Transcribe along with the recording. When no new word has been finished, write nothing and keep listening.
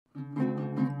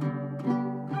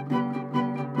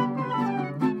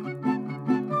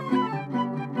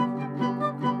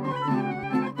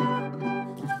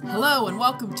Hello and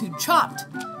welcome to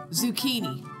Chopped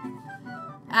Zucchini.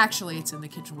 Actually, it's in the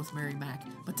kitchen with Mary Mac,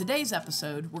 but today's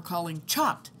episode we're calling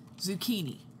Chopped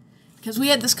Zucchini because we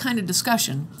had this kind of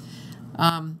discussion.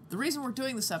 The reason we're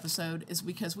doing this episode is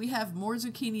because we have more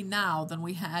zucchini now than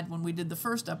we had when we did the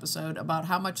first episode about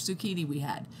how much zucchini we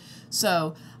had.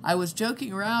 So I was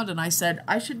joking around and I said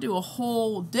I should do a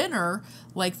whole dinner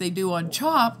like they do on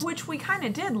Chopped. Which we kind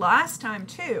of did last time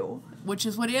too. Which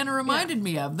is what Anna reminded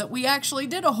me of, that we actually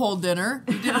did a whole dinner.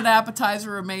 We did an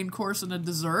appetizer, a main course, and a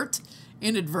dessert,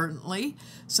 inadvertently.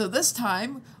 So this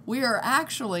time, we are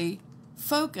actually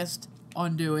focused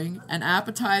on doing an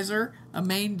appetizer, a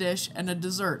main dish, and a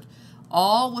dessert,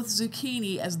 all with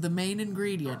zucchini as the main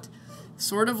ingredient,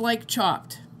 sort of like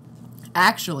Chopped.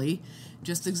 Actually,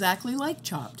 just exactly like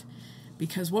Chopped,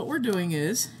 because what we're doing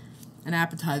is an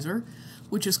appetizer,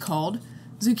 which is called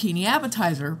Zucchini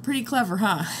Appetizer. Pretty clever,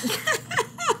 huh?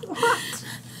 What?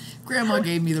 Grandma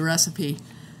gave me the recipe.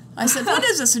 I said, what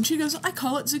is this? And she goes, I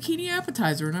call it Zucchini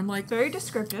Appetizer. And I'm like, Very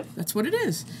descriptive. that's what it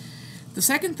is. The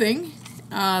second thing,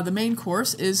 the main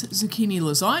course, is zucchini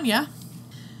lasagna.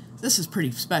 This is pretty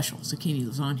special, zucchini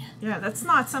lasagna. Yeah, that's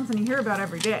not something you hear about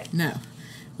every day. No,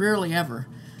 rarely ever,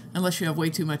 unless you have way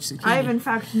too much zucchini. I have, in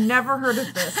fact, never heard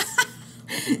of this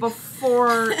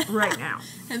before right now.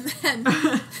 And then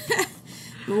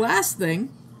the last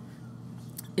thing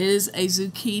is a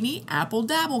zucchini apple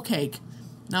dabble cake.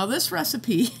 Now this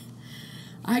recipe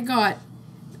I got,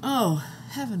 oh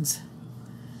heavens,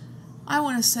 I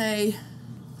want to say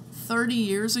 30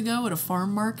 years ago at a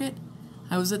farm market.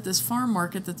 I was at this farm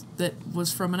market that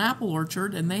was from an apple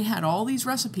orchard, and they had all these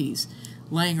recipes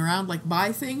laying around, like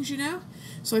buy things, you know.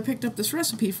 So I picked up this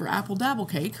recipe for apple dabble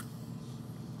cake.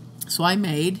 So I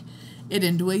made it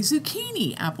into a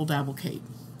zucchini apple dabble cake,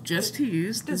 just to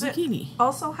use the zucchini. It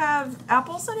also have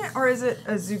apples in it, or is it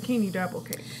a zucchini dabble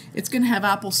cake? It's going to have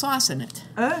apple sauce in it.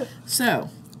 Oh. So,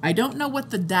 I don't know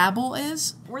what the dabble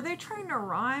is. Were they trying to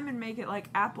rhyme and make it like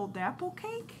apple dapple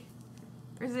cake?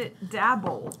 Or is it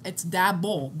dabble? It's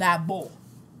dabble.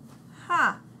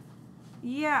 Huh.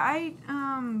 Yeah, I,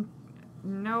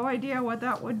 no idea what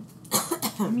that would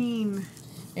mean.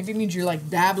 Maybe it means you're like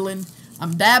dabbling.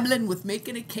 I'm dabbling with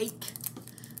making a cake.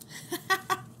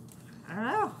 I don't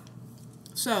know.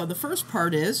 So, the first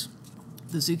part is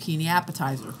the zucchini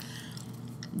appetizer.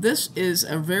 This is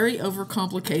a very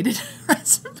overcomplicated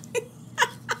recipe.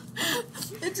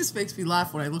 It just makes me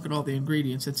laugh when I look at all the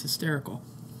ingredients. It's hysterical.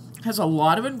 It has a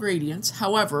lot of ingredients.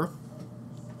 However,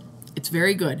 it's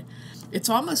very good. It's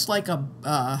almost like a,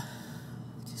 how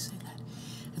do you say that?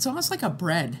 It's almost like a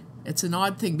bread. It's an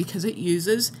odd thing because it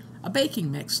uses a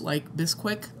baking mix like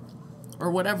Bisquick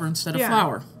or whatever instead of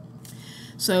flour.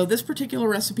 So this particular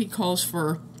recipe calls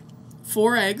for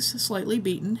 4 eggs slightly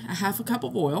beaten, a half a cup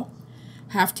of oil,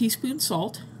 half teaspoon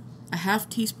salt, a half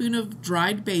teaspoon of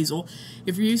dried basil.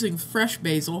 If you're using fresh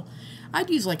basil,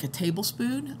 I'd use like a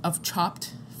tablespoon of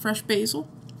chopped fresh basil,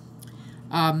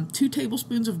 2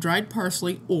 tablespoons of dried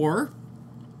parsley, or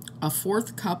a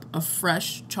 1/4 cup of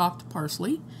fresh chopped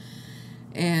parsley,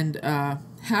 and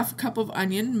half a cup of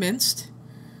onion minced,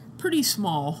 pretty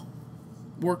small,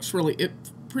 works really,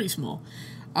 pretty small.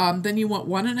 Then you want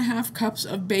 1.5 cups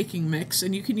of baking mix,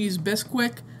 and you can use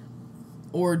Bisquick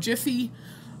or Jiffy.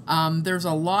 There's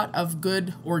a lot of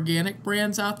good organic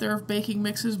brands out there of baking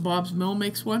mixes. Bob's Mill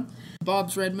makes one,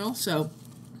 Bob's Red Mill, so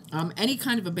any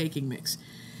kind of a baking mix.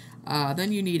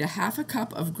 Then you need a half a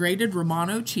cup of grated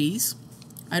Romano cheese.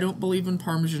 I don't believe in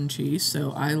Parmesan cheese,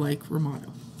 so I like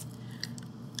Romano.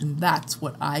 And that's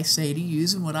what I say to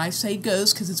use, and what I say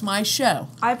goes, because it's my show.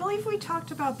 I believe we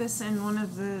talked about this in one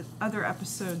of the other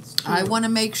episodes, too. I want to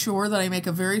make sure that I make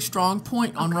a very strong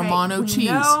point on Romano cheese. We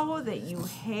know that you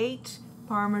hate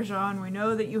Parmesan. We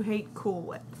know that you hate Cool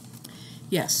Whip.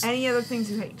 Yes. Any other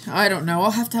things you hate? I don't know.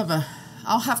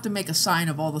 I'll have to make a sign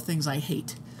of all the things I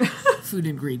hate. Food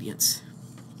ingredients.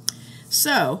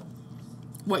 So,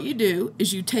 what you do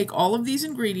is you take all of these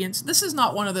ingredients. This is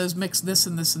not one of those mix this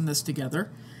and this and this together.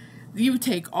 You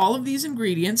take all of these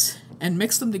ingredients and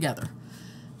mix them together.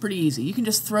 Pretty easy. You can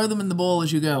just throw them in the bowl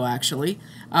as you go, actually.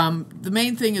 The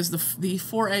main thing is the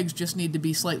 4 eggs just need to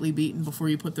be slightly beaten before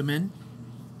you put them in.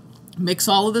 Mix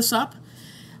all of this up.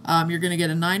 You're going to get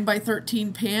a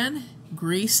 9x13 pan,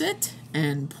 grease it,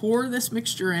 and pour this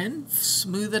mixture in.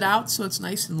 Smooth it out so it's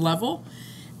nice and level.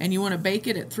 And you want to bake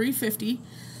it at 350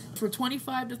 for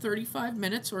 25 to 35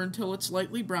 minutes, or until it's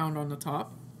lightly browned on the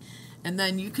top. And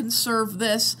then you can serve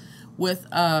this with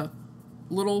a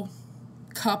little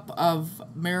cup of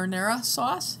marinara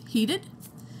sauce, heated.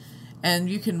 And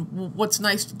you can, what's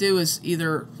nice to do is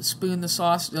either spoon the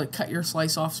sauce, like cut your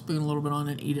slice off, spoon a little bit on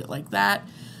it, and eat it like that.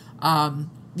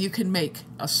 you can make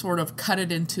a sort of cut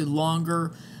it into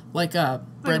longer, like a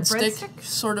breadstick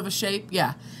sort of a shape.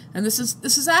 Yeah, and this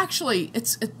is actually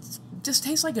it just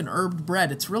tastes like an herbed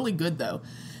bread. It's really good though.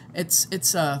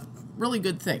 It's a really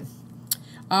good thing.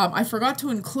 I forgot to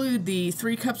include the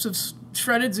 3 cups of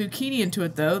shredded zucchini into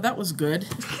it though. That was good.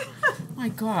 My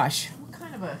gosh, what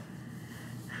kind of a...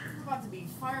 I'm about to be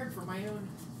fired for my own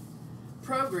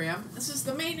program. This is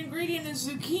the main ingredient is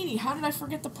zucchini. How did I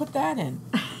forget to put that in?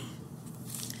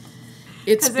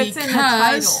 It's because in the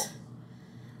title.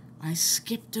 I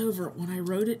skipped over it when I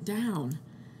wrote it down.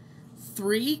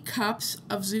 3 cups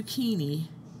of zucchini,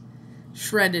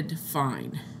 shredded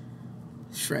fine.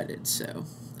 Shredded, so,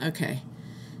 okay.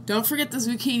 Don't forget the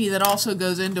zucchini that also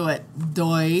goes into it.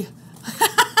 Doy.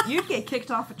 You'd get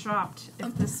kicked off a Chopped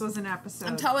if this was an episode.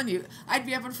 I'm telling you, I'd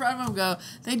be up in front of them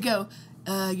they'd go,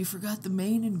 you forgot the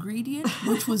main ingredient,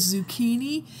 which was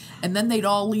zucchini? And then they'd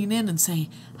all lean in and say,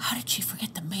 how did she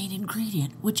forget the main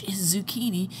ingredient, which is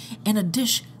zucchini, in a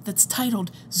dish that's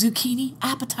titled Zucchini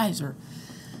Appetizer?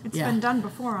 It's been done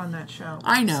before on that show.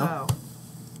 I know. So.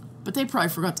 But they probably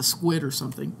forgot the squid or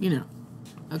something, you know.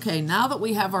 Okay, now that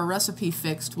we have our recipe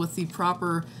fixed with the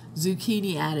proper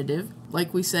zucchini additive,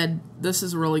 like we said, this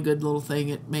is a really good little thing.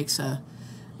 It makes a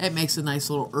nice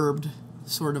little herbed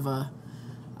sort of a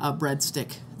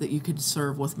breadstick that you could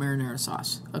serve with marinara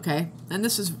sauce. Okay, and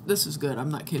this is good. I'm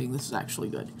not kidding. This is actually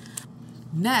good.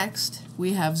 Next,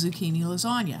 we have zucchini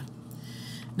lasagna.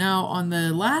 Now, on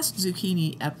the last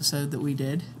zucchini episode that we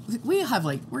did, we're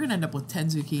gonna end up with 10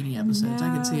 zucchini episodes.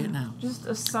 I can see it now. Just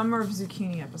a summer of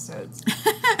zucchini episodes.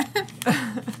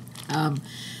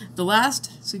 The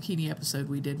last zucchini episode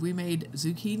we did, we made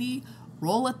zucchini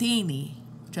rollatini,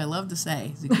 which I love to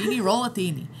say, zucchini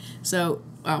rollatini. So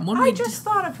I just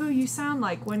thought of who you sound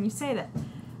like when you say that.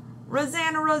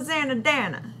 Rosanna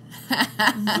Dana.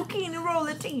 Zucchini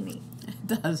rollatini.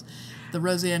 It does. The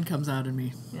Roseanne comes out in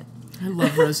me. Yeah. I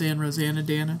love Rosanna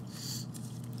Dana.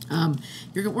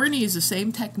 We're going to use the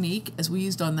same technique as we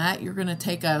used on that. You're going to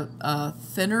take a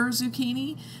thinner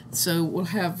zucchini, so we'll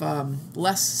have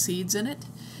less seeds in it.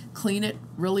 Clean it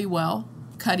really well,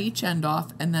 cut each end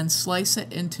off, and then slice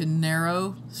it into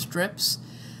narrow strips.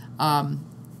 And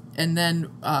then,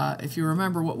 if you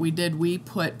remember what we did, we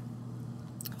put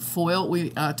foil. We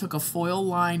took a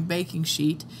foil-lined baking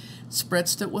sheet,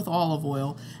 spritzed it with olive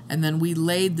oil, and then we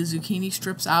laid the zucchini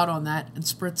strips out on that and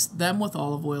spritzed them with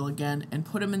olive oil again and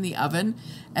put them in the oven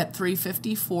at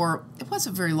 350 for, it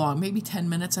wasn't very long, maybe 10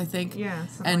 minutes, I think. Yeah.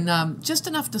 And just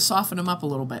enough to soften them up a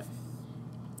little bit.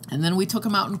 And then we took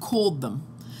them out and cooled them.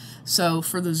 So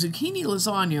for the zucchini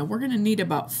lasagna, we're going to need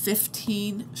about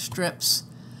 15 strips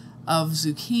of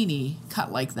zucchini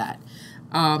cut like that.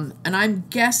 And I'm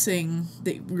guessing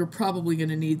that you're probably going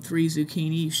to need 3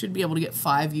 zucchini. You should be able to get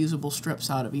 5 usable strips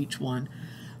out of each one.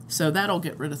 So that'll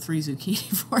get rid of 3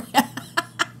 zucchini for you.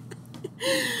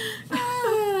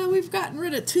 We've gotten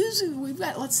rid of 2 We've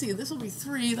got, let's see, this will be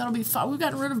 3. That'll be 5. We've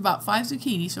gotten rid of about 5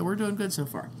 zucchini, so we're doing good so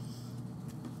far.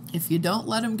 If you don't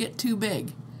let them get too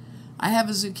big. I have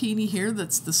a zucchini here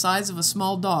that's the size of a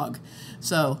small dog.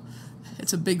 So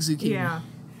it's a big zucchini. Yeah.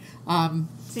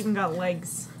 It's even got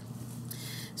legs.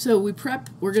 So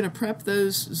we're going to prep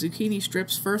those zucchini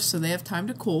strips first so they have time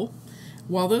to cool.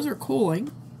 While those are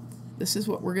cooling, this is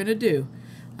what we're going to do.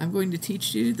 I'm going to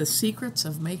teach you the secrets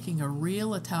of making a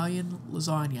real Italian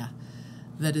lasagna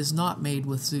that is not made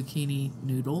with zucchini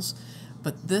noodles,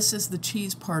 but this is the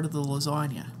cheese part of the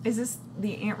lasagna. Is this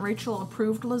the Aunt Rachel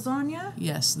approved lasagna?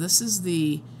 Yes, this is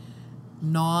the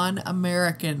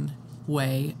non-American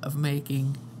way of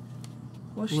making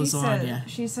lasagna.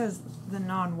 She says the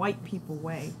non-white people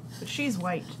way, but she's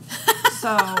white,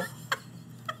 so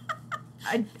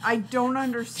I don't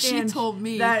understand. She told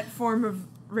me that form of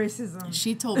racism.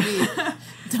 She told me,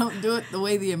 don't do it the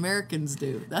way the Americans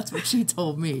do. That's what she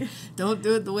told me. Don't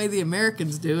do it the way the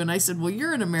Americans do. And I said, well,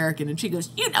 you're an American. And she goes,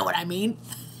 you know what I mean.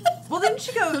 Well, then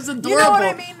she goes, it was adorable. You know what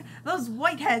I mean? Those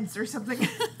whiteheads or something.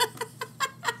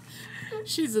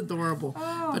 She's adorable.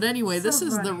 Oh, but anyway, so this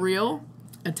is funny. the real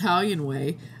Italian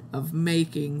way of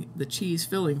making the cheese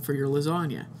filling for your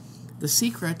lasagna. The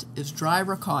secret is dry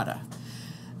ricotta.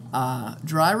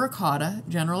 Dry ricotta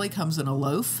generally comes in a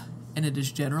loaf, and it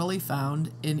is generally found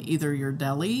in either your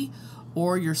deli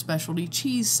or your specialty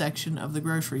cheese section of the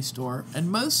grocery store.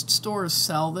 And most stores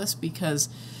sell this because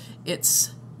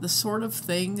it's the sort of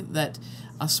thing that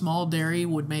a small dairy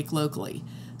would make locally.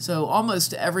 So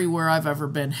almost everywhere I've ever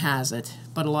been has it,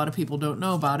 but a lot of people don't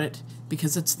know about it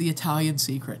because it's the Italian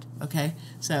secret, okay?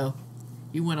 So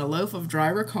you want a loaf of dry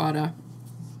ricotta,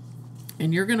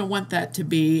 and you're going to want that to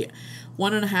be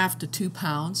 1.5 to 2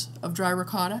 pounds of dry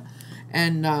ricotta.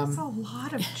 And That's a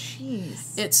lot of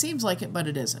cheese. it seems like it, but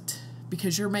it isn't.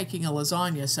 Because you're making a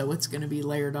lasagna, so it's going to be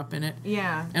layered up in it.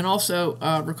 Yeah. And also,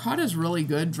 ricotta is really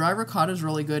good. Dry ricotta is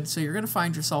really good, so you're going to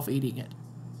find yourself eating it.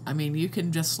 I mean, you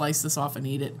can just slice this off and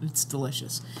eat it. It's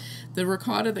delicious. The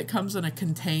ricotta that comes in a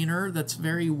container that's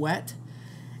very wet,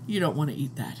 you don't want to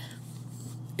eat that.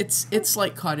 It's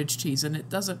like cottage cheese, and it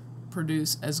doesn't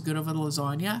produce as good of a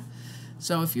lasagna.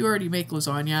 So if you already make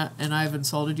lasagna and I've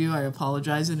insulted you, I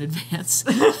apologize in advance.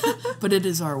 But it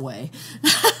is our way.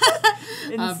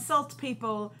 Insult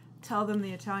people, tell them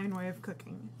the Italian way of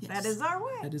cooking. Yes, that is our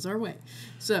way. That is our way.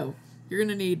 So you're going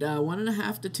to need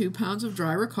 1.5 to 2 pounds of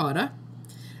dry ricotta.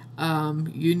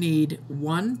 You need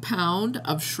 1 pound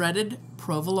of shredded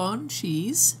provolone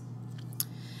cheese.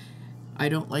 I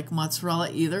don't like mozzarella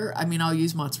either. I mean, I'll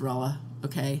use mozzarella,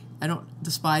 okay? I don't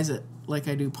despise it like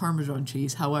I do Parmesan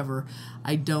cheese. However,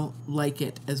 I don't like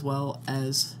it as well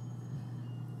as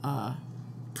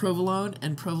provolone,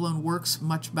 and provolone works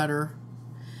much better.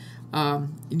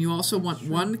 And you also want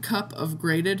 1 cup of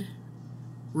grated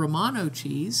Romano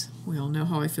cheese. We all know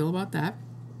how I feel about that.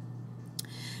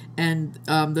 And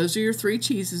those are your 3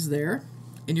 cheeses there.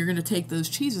 And you're going to take those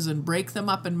cheeses and break them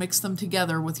up and mix them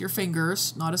together with your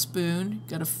fingers, not a spoon. You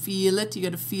got to feel it. You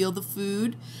got to feel the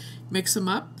food. Mix them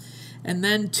up. And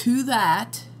then to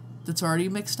that, that's already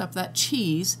mixed up, that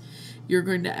cheese, you're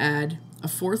going to add a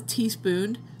 1/4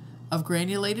 teaspoon of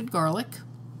granulated garlic,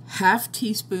 1/2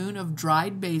 teaspoon of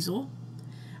dried basil,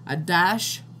 a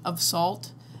dash of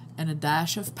salt, and a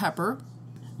dash of pepper.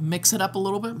 Mix it up a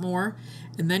little bit more,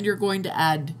 and then you're going to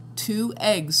add 2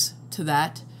 eggs to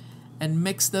that and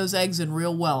mix those eggs in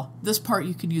real well. This part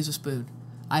you can use a spoon.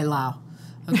 I allow.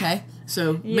 Okay?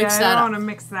 So mix that up. I don't want to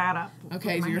mix that up.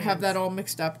 Okay, so you have that all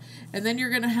mixed up. And then you're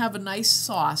going to have a nice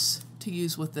sauce to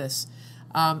use with this.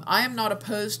 I am not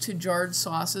opposed to jarred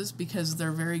sauces because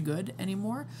they're very good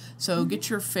anymore. So get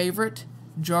your favorite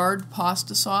jarred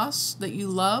pasta sauce that you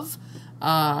love.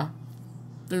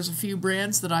 There's a few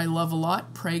brands that I love a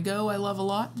lot. Prego I love a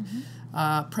lot.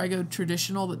 Prego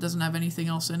Traditional that doesn't have anything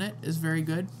else in it is very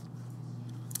good.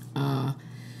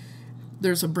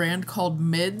 There's a brand called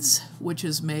Mids, which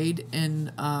is made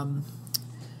in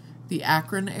the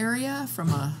Akron area from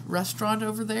a restaurant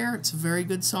over there. It's a very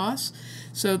good sauce.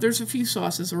 So there's a few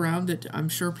sauces around that I'm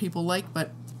sure people like,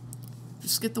 but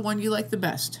just get the one you like the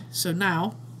best. So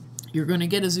now you're going to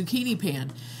get a zucchini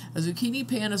pan. A zucchini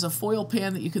pan is a foil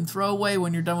pan that you can throw away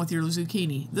when you're done with your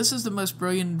zucchini. This is the most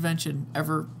brilliant invention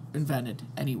ever invented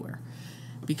anywhere,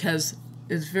 because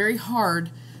it's very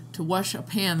hard to wash a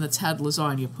pan that's had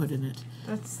lasagna put in it.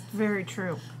 That's very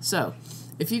true. So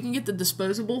if you can get the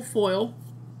disposable foil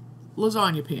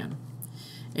lasagna pan,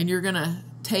 and you're going to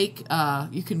take,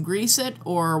 you can grease it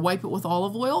or wipe it with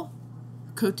olive oil,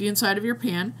 coat the inside of your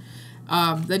pan.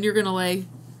 Then you're going to lay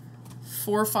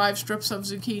 4 or 5 strips of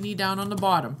zucchini down on the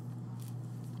bottom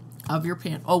of your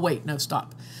pan. Oh, wait, no,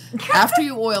 stop. After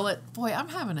you oil it, boy, I'm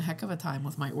having a heck of a time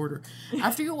with my order.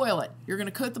 After you oil it, you're going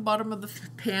to coat the bottom of the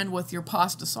pan with your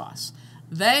pasta sauce.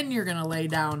 Then you're going to lay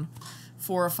down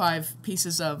 4 or 5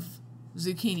 pieces of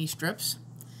zucchini strips.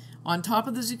 On top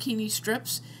of the zucchini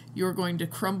strips, you're going to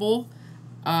crumble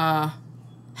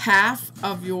half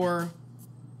of your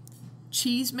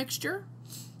cheese mixture.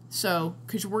 So,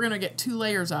 because we're going to get 2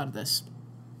 layers out of this.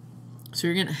 So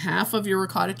you're going to half of your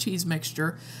ricotta cheese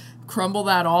mixture, crumble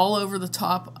that all over the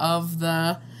top of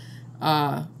the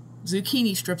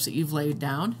zucchini strips that you've laid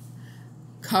down.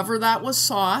 Cover that with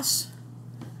sauce.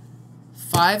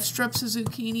 5 strips of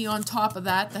zucchini on top of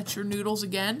that. That's your noodles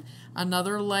again.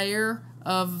 Another layer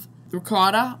of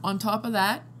ricotta on top of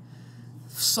that.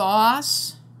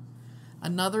 Sauce.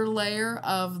 Another layer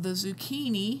of the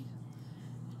zucchini.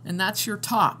 And that's your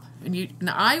top. And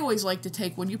I always like to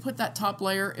take, when you put that top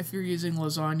layer, if you're using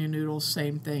lasagna noodles,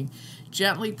 same thing.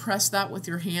 Gently press that with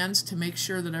your hands to make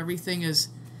sure that everything is,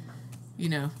 you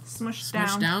know,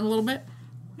 smushed down a little bit.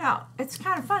 Now, it's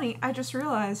kind of funny. I just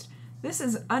realized this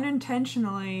is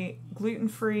unintentionally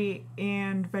gluten-free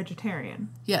and vegetarian.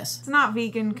 Yes. It's not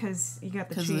vegan because you got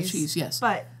the cheese. Because of the cheese, yes.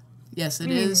 But yes, it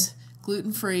is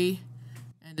gluten-free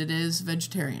and it is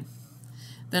vegetarian.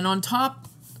 Then on top,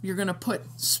 you're going to put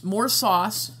more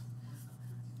sauce,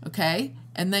 okay?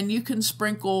 And then you can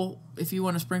sprinkle, if you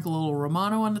want to sprinkle a little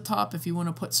Romano on the top, if you want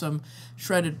to put some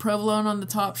shredded provolone on the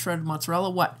top, shredded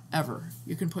mozzarella, whatever.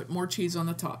 You can put more cheese on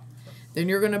the top. Then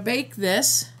you're going to bake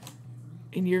this,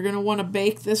 and you're going to want to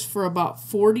bake this for about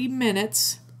 40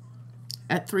 minutes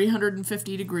at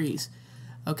 350 degrees,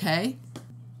 okay?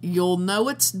 You'll know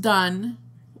it's done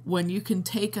when you can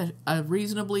take a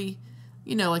reasonably,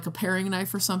 you know, like a paring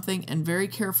knife or something, and very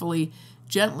carefully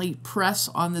gently press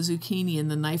on the zucchini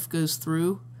and the knife goes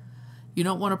through. You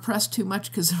don't want to press too much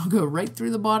because it'll go right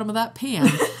through the bottom of that pan.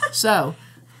 So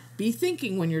be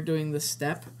thinking when you're doing this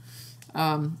step.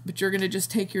 But you're going to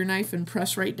just take your knife and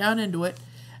press right down into it.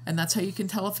 And that's how you can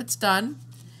tell if it's done.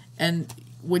 And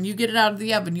when you get it out of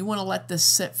the oven, you want to let this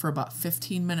sit for about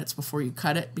 15 minutes before you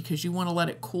cut it, because you want to let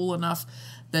it cool enough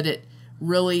that it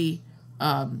really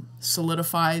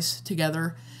solidifies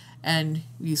together. And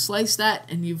you slice that,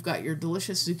 and you've got your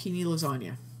delicious zucchini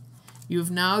lasagna. You've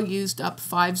now used up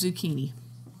 5 zucchini.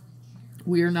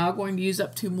 We are now going to use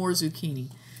up 2 more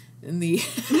zucchini in the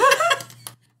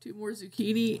 2 more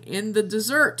zucchini in the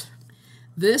dessert.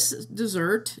 This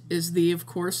dessert is the, of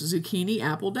course, zucchini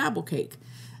apple dabble cake.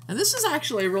 And this is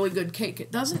actually a really good cake.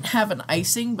 It doesn't have an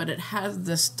icing, but it has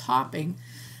this topping.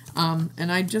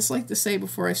 And I'd just like to say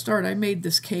before I start, I made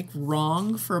this cake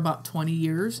wrong for about 20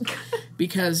 years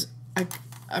because I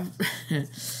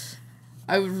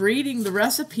was reading the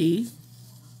recipe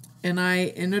and I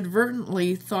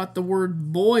inadvertently thought the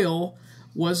word boil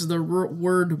was the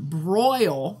word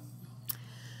broil.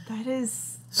 That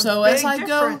is so big as I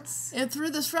difference. go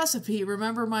through this recipe,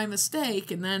 remember my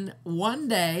mistake, and then one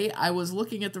day I was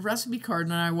looking at the recipe card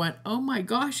and I went, oh my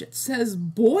gosh, it says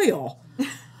boil.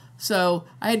 So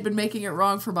I had been making it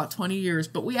wrong for about 20 years,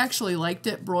 but we actually liked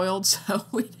it broiled, so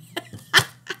we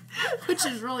which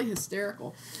is really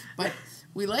hysterical. But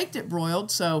we liked it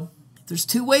broiled, so there's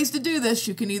 2 ways to do this.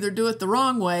 You can either do it the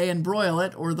wrong way and broil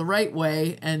it, or the right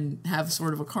way and have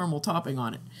sort of a caramel topping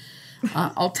on it.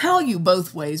 I'll tell you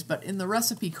both ways, but in the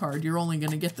recipe card, you're only going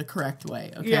to get the correct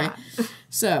way, okay? Yeah.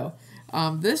 So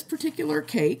this particular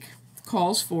cake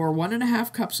calls for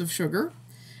 1.5 cups of sugar,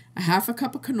 1/2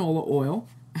 cup of canola oil,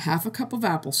 1/2 cup of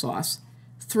applesauce,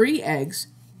 3 eggs,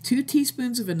 2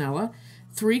 teaspoons of vanilla,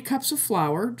 3 cups of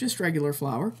flour, just regular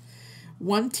flour,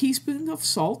 1 teaspoon of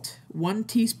salt, 1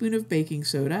 teaspoon of baking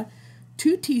soda,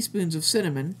 2 teaspoons of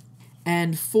cinnamon,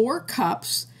 and 4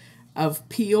 cups of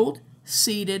peeled,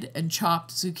 seeded, and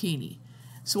chopped zucchini.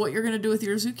 So what you're going to do with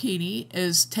your zucchini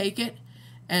is take it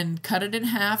and cut it in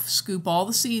half, scoop all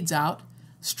the seeds out,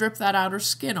 strip that outer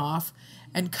skin off,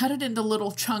 and cut it into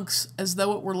little chunks as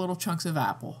though it were little chunks of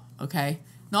apple, okay?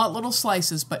 Not little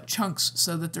slices, but chunks,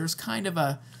 so that there's kind of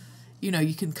a, you know,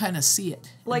 you can kind of see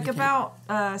it. Like about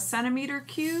a centimeter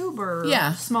cube or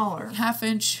smaller? Half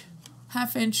inch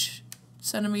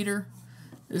centimeter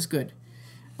is good.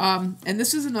 And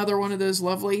this is another one of those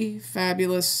lovely,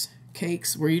 fabulous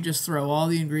cakes where you just throw all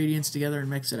the ingredients together and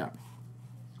mix it up.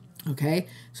 Okay,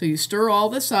 so you stir all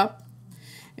this up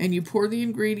and you pour the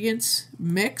ingredients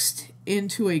mixed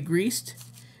into a greased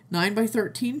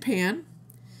 9x13 pan,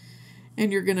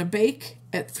 and you're going to bake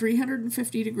at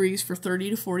 350 degrees for 30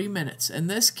 to 40 minutes. And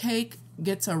this cake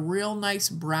gets a real nice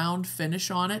browned finish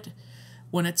on it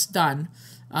when it's done.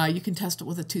 You can test it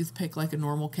with a toothpick like a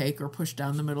normal cake, or push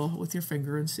down the middle with your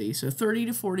finger and see. So 30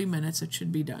 to 40 minutes, it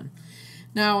should be done.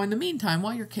 Now, in the meantime,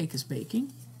 while your cake is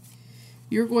baking,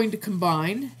 you're going to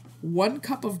combine 1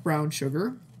 cup of brown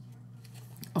sugar,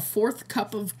 1/4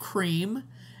 cup of cream.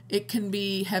 It can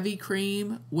be heavy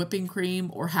cream, whipping cream,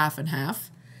 or half and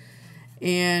half,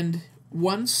 and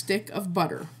 1 stick of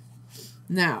butter.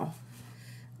 Now,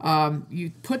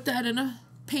 you put that in a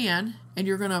pan, and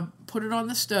you're going to put it on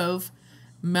the stove,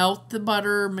 melt the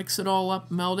butter, mix it all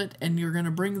up, melt it, and you're going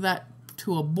to bring that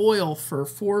to a boil for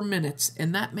 4 minutes,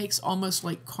 and that makes almost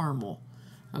like caramel,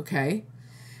 okay?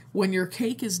 When your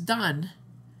cake is done,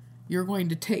 you're going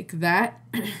to take that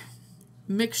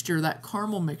mixture, that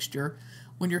caramel mixture,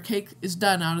 when your cake is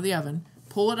done out of the oven,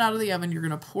 pull it out of the oven, you're going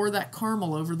to pour that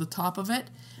caramel over the top of it,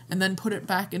 and then put it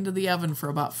back into the oven for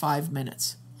about 5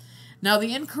 minutes. Now,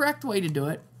 the incorrect way to do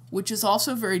it, which is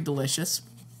also very delicious,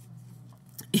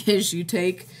 is you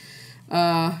take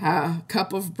a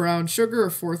cup of brown sugar,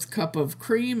 1/4 cup of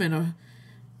cream, and a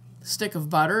stick of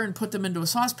butter, and put them into a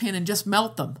saucepan and just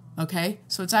melt them, okay?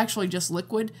 So it's actually just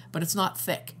liquid, but it's not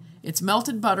thick. It's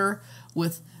melted butter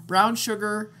with brown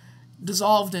sugar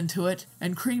dissolved into it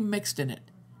and cream mixed in it,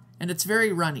 and it's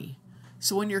very runny.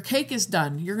 So when your cake is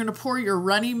done, you're going to pour your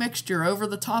runny mixture over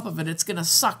the top of it. It's going to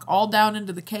suck all down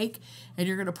into the cake, and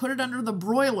you're going to put it under the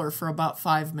broiler for about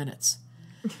 5 minutes.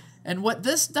 And what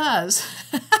this does,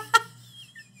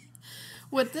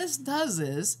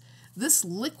 is this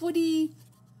liquidy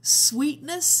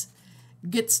sweetness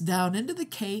gets down into the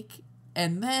cake,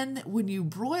 and then when you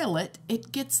broil it,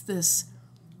 it gets this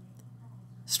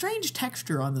strange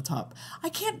texture on the top. I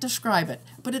can't describe it,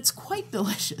 but it's quite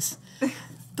delicious.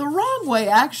 The wrong way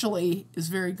actually is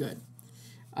very good.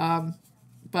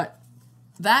 But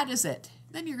that is it.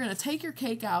 Then you're going to take your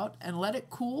cake out and let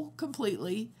it cool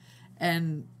completely,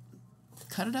 and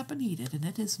cut it up and eat it, and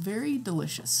it is very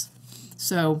delicious.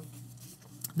 So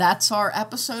that's our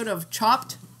episode of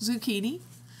chopped zucchini.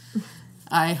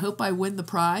 I hope I win the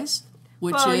prize,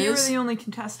 which well, is... you were the only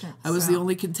contestant. I was the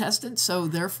only contestant, so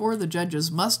therefore the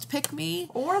judges must pick me.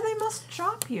 Or they must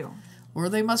chop you. Or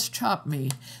they must chop me.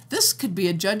 This could be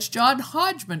a Judge John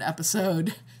Hodgman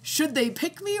episode. Should they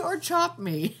pick me or chop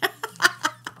me?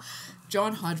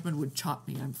 John Hodgman would chop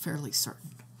me, I'm fairly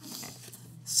certain.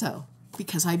 So,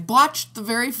 because I botched the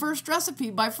very first recipe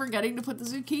by forgetting to put the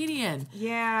zucchini in.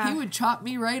 Yeah. He would chop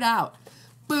me right out.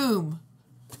 Boom.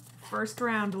 First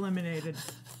round eliminated.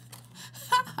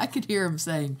 I could hear him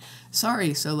saying,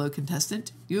 "Sorry, solo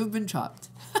contestant, you have been chopped."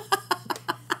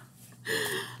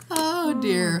 Oh,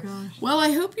 dear. Gosh. Well,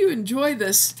 I hope you enjoy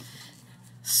this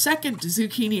second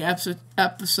zucchini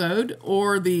episode,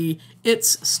 or the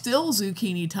It's Still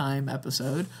Zucchini Time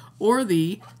episode, or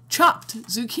the Chopped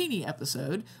Zucchini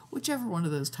episode, whichever one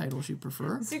of those titles you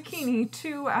prefer. Zucchini,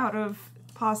 2 out of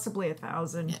possibly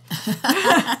 1,000.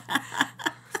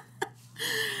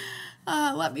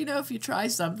 Let me know if you try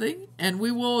something, and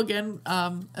we will, again,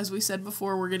 as we said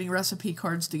before, we're getting recipe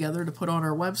cards together to put on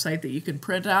our website that you can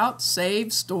print out,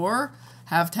 save, store,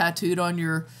 have tattooed on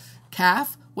your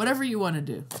calf, whatever you want to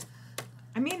do.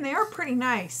 I mean, they are pretty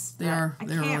nice. They are. I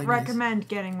They're can't really recommend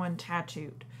getting one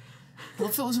tattooed. Well,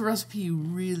 if it was a recipe you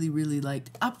really, really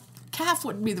liked, calf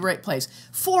wouldn't be the right place.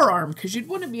 Forearm, because you'd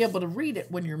want to be able to read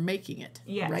it when you're making it,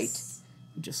 Yes. right?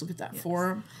 You just look at that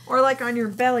forearm. Or like on your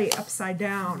belly upside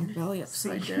down. Belly So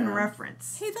upside you down. can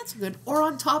reference. Hey, that's good. Or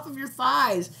on top of your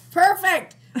thighs.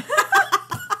 Perfect!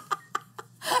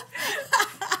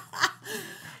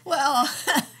 Well,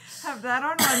 Have that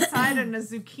on one side and a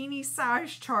zucchini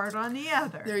size chart on the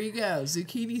other. there you go.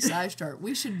 Zucchini size chart.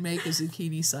 We should make a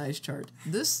zucchini size chart.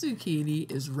 This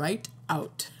zucchini is right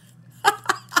out.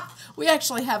 We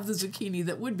actually have the zucchini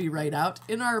that would be right out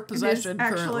in our possession It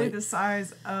is actually currently. the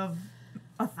size of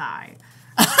a thigh.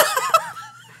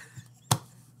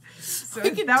 So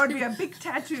that would be a big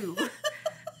tattoo.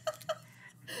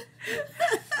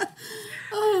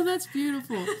 Oh, that's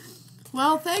beautiful.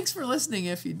 Well, thanks for listening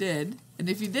if you did. And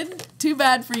if you didn't, too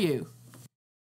bad for you.